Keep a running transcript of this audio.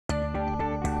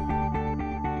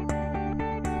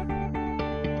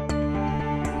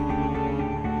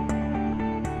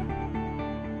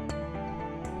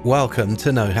Welcome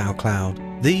to Knowhow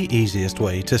Cloud, the easiest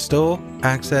way to store,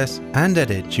 access and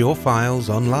edit your files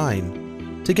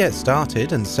online. To get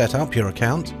started and set up your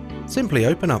account, simply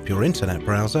open up your internet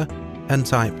browser and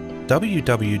type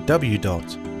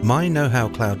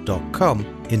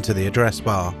www.myknowhowcloud.com into the address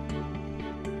bar.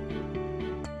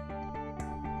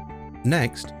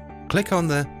 Next, click on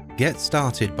the Get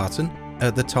Started button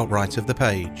at the top right of the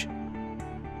page.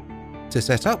 To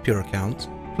set up your account,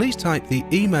 please type the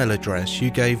email address you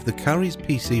gave the Currys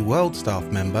PC World staff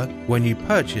member when you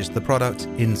purchased the product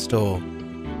in store.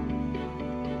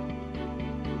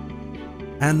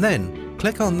 And then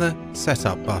click on the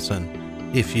Setup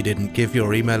button. If you didn't give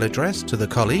your email address to the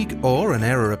colleague or an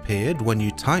error appeared when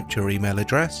you typed your email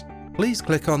address, please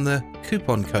click on the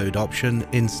coupon code option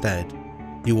instead.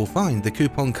 You will find the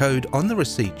coupon code on the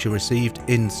receipt you received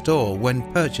in store when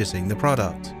purchasing the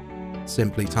product.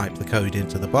 Simply type the code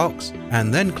into the box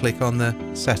and then click on the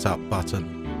Setup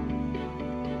button.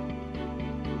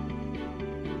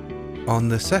 On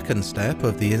the second step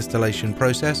of the installation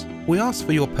process, we ask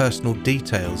for your personal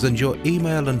details and your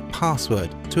email and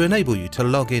password to enable you to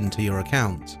log into your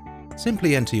account.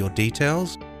 Simply enter your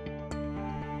details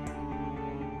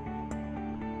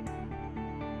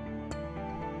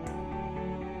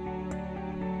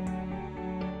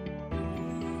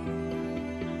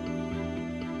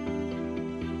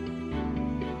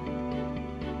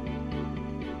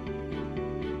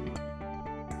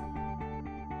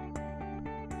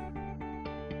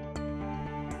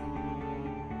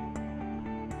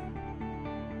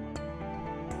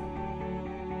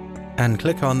and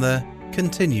click on the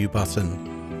Continue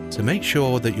button. To make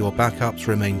sure that your backups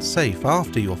remain safe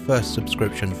after your first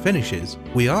subscription finishes,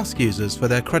 we ask users for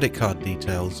their credit card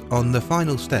details on the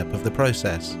final step of the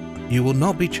process. You will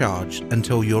not be charged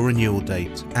until your renewal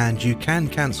date, and you can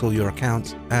cancel your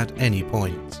account at any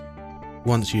point.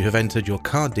 Once you have entered your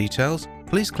card details,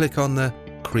 please click on the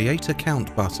Create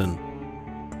Account button.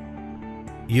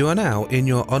 You are now in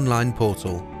your online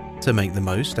portal. To make the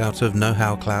most out of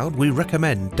Knowhow Cloud, we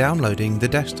recommend downloading the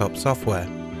desktop software.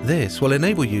 This will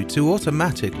enable you to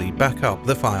automatically back up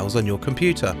the files on your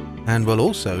computer and will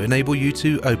also enable you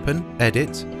to open,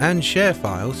 edit and share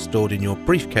files stored in your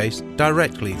briefcase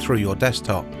directly through your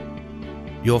desktop.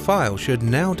 Your file should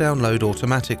now download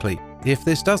automatically. If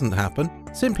this doesn't happen,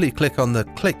 simply click on the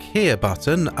Click Here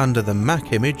button under the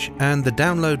Mac image and the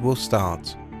download will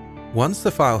start. Once the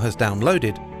file has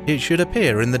downloaded, it should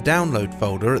appear in the download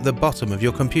folder at the bottom of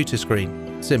your computer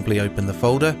screen. Simply open the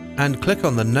folder and click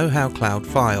on the Knowhow Cloud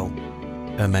file.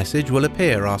 A message will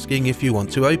appear asking if you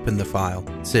want to open the file.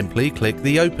 Simply click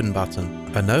the Open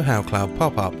button. A Knowhow Cloud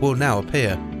pop-up will now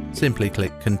appear. Simply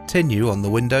click Continue on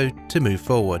the window to move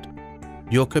forward.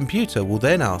 Your computer will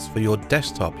then ask for your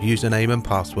desktop username and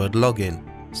password login.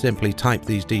 Simply type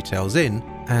these details in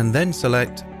and then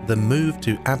select the Move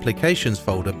to Applications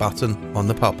folder button on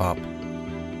the pop-up.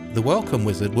 The welcome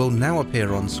wizard will now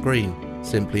appear on screen.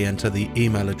 Simply enter the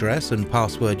email address and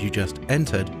password you just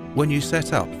entered when you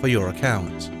set up for your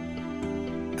account.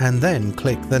 And then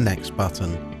click the Next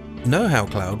button.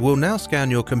 Knowhow Cloud will now scan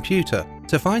your computer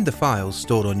to find the files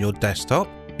stored on your desktop,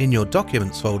 in your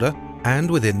Documents folder,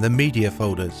 and within the Media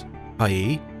folders,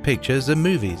 i.e. pictures and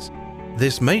movies.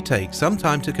 This may take some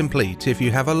time to complete if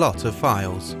you have a lot of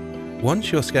files.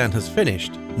 Once your scan has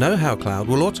finished, Knowhow Cloud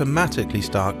will automatically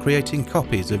start creating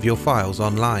copies of your files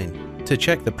online. To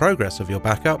check the progress of your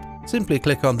backup, simply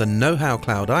click on the Knowhow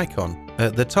Cloud icon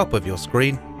at the top of your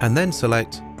screen and then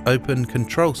select Open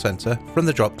Control Center from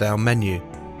the drop-down menu.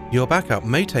 Your backup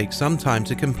may take some time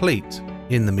to complete.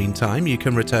 In the meantime, you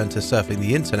can return to surfing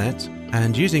the internet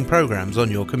and using programs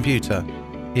on your computer.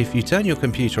 If you turn your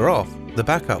computer off, the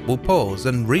backup will pause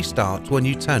and restart when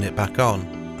you turn it back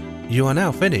on. You are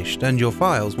now finished and your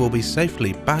files will be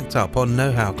safely backed up on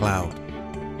Knowhow Cloud.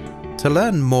 To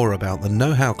learn more about the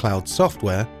Knowhow Cloud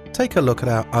software, take a look at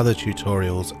our other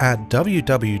tutorials at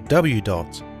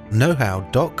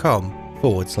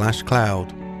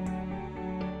www.knowhow.com/cloud.